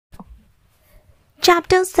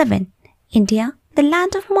Chapter 7 India, the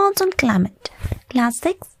Land of Monsoon Climate. Class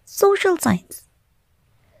 6 Social Science.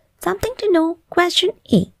 Something to know. Question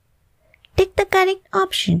A. Tick the correct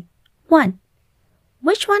option. 1.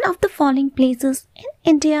 Which one of the following places in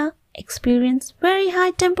India experience very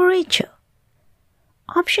high temperature?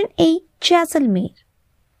 Option A. Jaisalmer.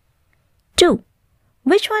 2.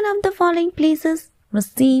 Which one of the following places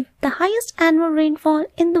receive the highest annual rainfall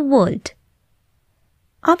in the world?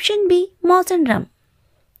 Option B. Monsoon.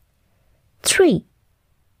 3.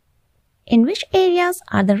 In which areas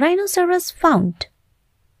are the rhinoceros found?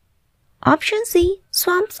 Option C.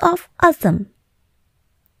 Swamps of Assam.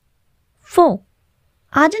 4.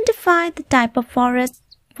 Identify the type of forest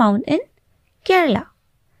found in Kerala.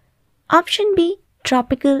 Option B.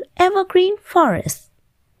 Tropical evergreen forest.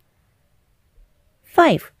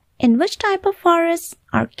 5. In which type of forests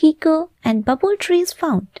are kiko and bubble trees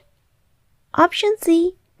found? Option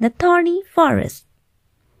C. The thorny forest.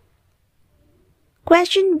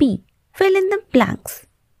 Question B. Fill in the blanks.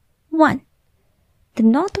 1. The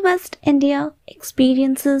northwest India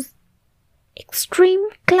experiences extreme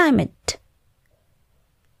climate.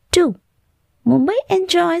 2. Mumbai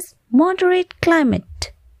enjoys moderate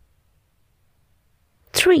climate.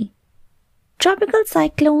 3. Tropical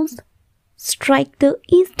cyclones strike the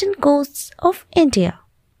eastern coasts of India.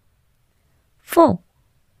 4.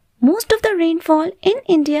 Most of the rainfall in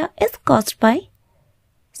India is caused by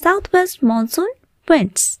southwest monsoon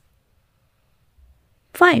winds.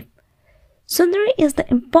 5. Sundari is the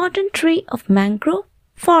important tree of mangrove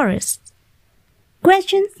forests.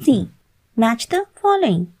 Question C. Match the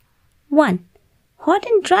following. 1. Hot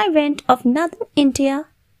and dry wind of northern India.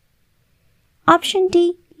 Option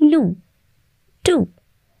D. Loon. 2.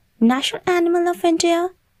 National animal of India.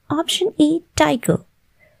 Option E. Tiger.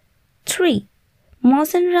 3.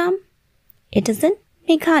 Monsoon. It is in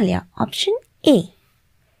Meghalaya. Option A.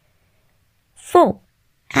 4.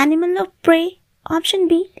 Animal of prey. Option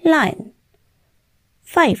B. Lion.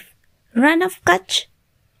 5. Run of Kutch.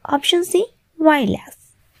 Option C. Wild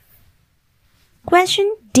ass.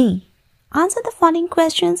 Question D. Answer the following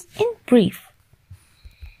questions in brief.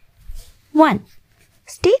 1.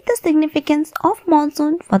 State the significance of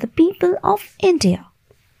monsoon for the people of India.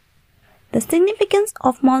 The significance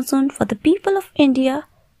of monsoon for the people of India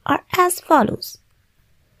are as follows.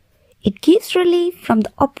 It gives relief from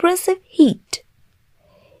the oppressive heat.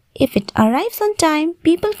 If it arrives on time,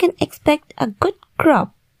 people can expect a good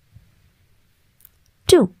crop.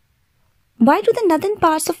 2. Why do the northern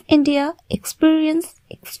parts of India experience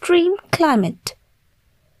extreme climate?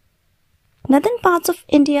 Northern parts of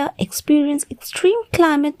India experience extreme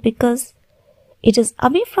climate because it is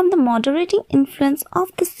away from the moderating influence of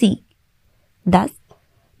the sea. Thus,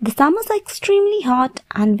 the summers are extremely hot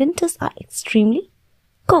and winters are extremely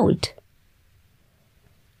cold.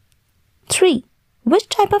 3. Which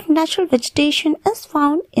type of natural vegetation is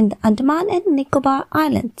found in the Andaman and Nicobar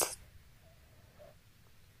Islands?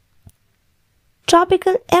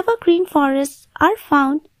 Tropical evergreen forests are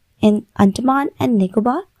found in Andaman and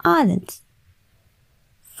Nicobar Islands.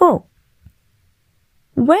 4.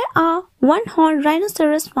 Where are one-horned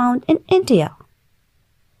rhinoceros found in India?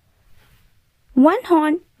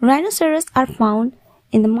 One-horned rhinoceros are found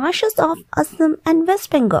in the marshes of Assam and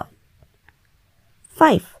West Bengal.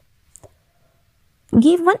 5.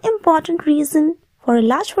 Give one important reason for a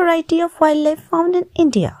large variety of wildlife found in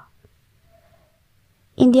India.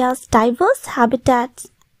 India's diverse habitats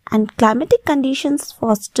and climatic conditions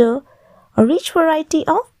foster a rich variety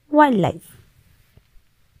of wildlife.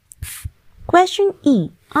 Question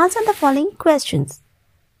E. Answer the following questions.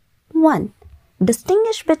 1.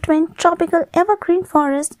 Distinguish between tropical evergreen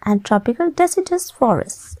forests and tropical deciduous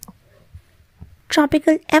forests.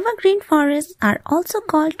 Tropical evergreen forests are also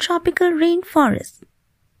called tropical rainforests,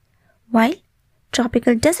 while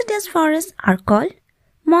tropical deciduous forests are called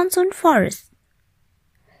monsoon forests.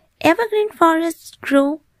 Evergreen forests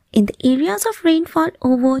grow in the areas of rainfall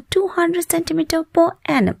over 200 cm per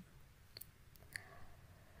annum,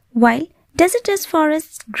 while deciduous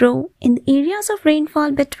forests grow in the areas of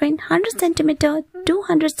rainfall between 100 cm to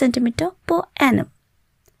 200 cm per annum.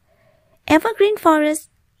 Evergreen forests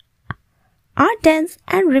are dense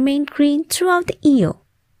and remain green throughout the year.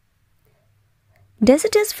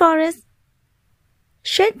 Deciduous forests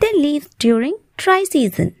shed their leaves during dry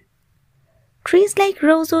season. Trees like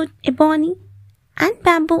rosewood, ebony, and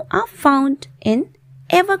bamboo are found in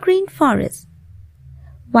evergreen forests,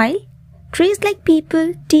 while trees like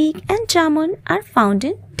peepal, teak, and jamun are found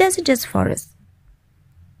in deciduous forests.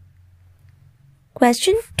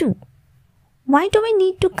 Question 2. Why do we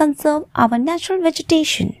need to conserve our natural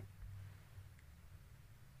vegetation?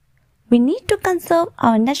 We need to conserve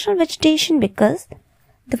our natural vegetation because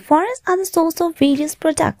the forests are the source of various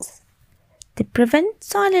products. They prevent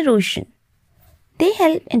soil erosion. They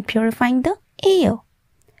help in purifying the air.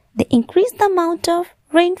 They increase the amount of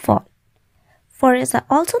rainfall. Forests are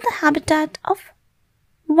also the habitat of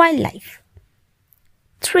wildlife.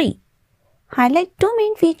 3. Highlight two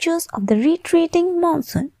main features of the retreating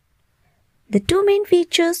monsoon. The two main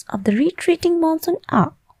features of the retreating monsoon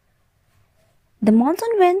are: the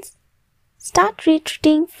monsoon winds start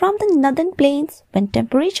retreating from the northern plains when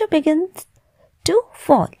temperature begins to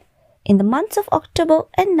fall in the months of October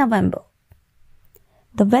and November.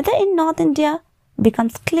 The weather in North India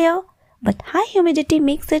becomes clear, but high humidity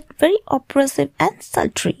makes it very oppressive and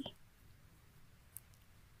sultry.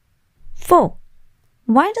 4.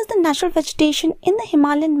 Why does the natural vegetation in the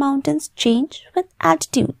Himalayan mountains change with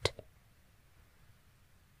altitude?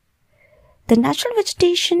 The natural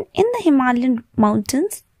vegetation in the Himalayan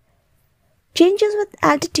mountains changes with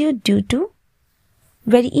altitude due to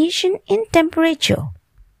variation in temperature.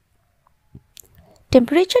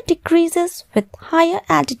 Temperature decreases with higher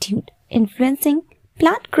altitude, influencing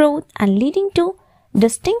plant growth and leading to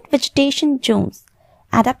distinct vegetation zones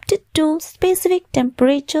adapted to specific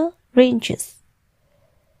temperature ranges.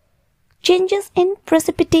 Changes in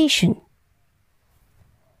precipitation.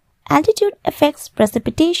 Altitude affects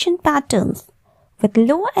precipitation patterns, with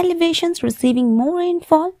lower elevations receiving more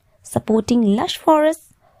rainfall, supporting lush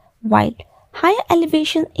forests, while higher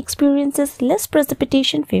elevation experiences less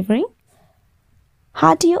precipitation, favoring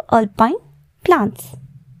hardier alpine plants.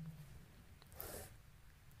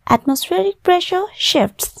 Atmospheric pressure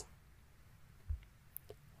shifts.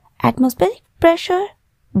 Atmospheric pressure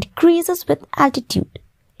decreases with altitude,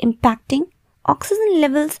 impacting oxygen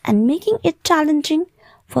levels and making it challenging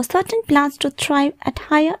for certain plants to thrive at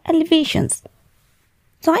higher elevations.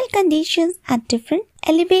 Soil conditions at different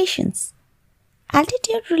elevations.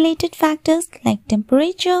 Altitude-related factors like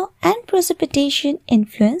temperature and precipitation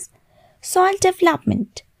influence soil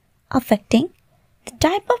development, affecting the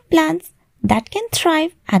type of plants that can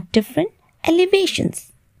thrive at different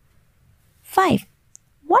elevations. 5.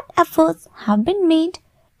 What efforts have been made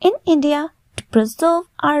in India to preserve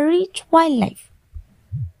our rich wildlife?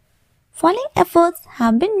 Following efforts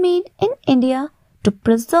have been made in India to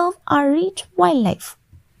preserve our rich wildlife.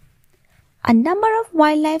 A number of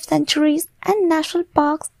wildlife sanctuaries and national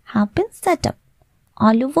parks have been set up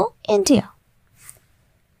all over India.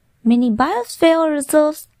 Many biosphere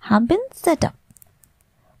reserves have been set up.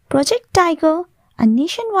 Project Tiger, a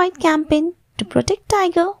nationwide campaign to protect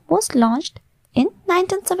tiger, was launched in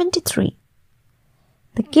 1973.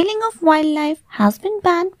 The killing of wildlife has been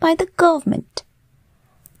banned by the government.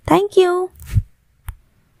 Thank you.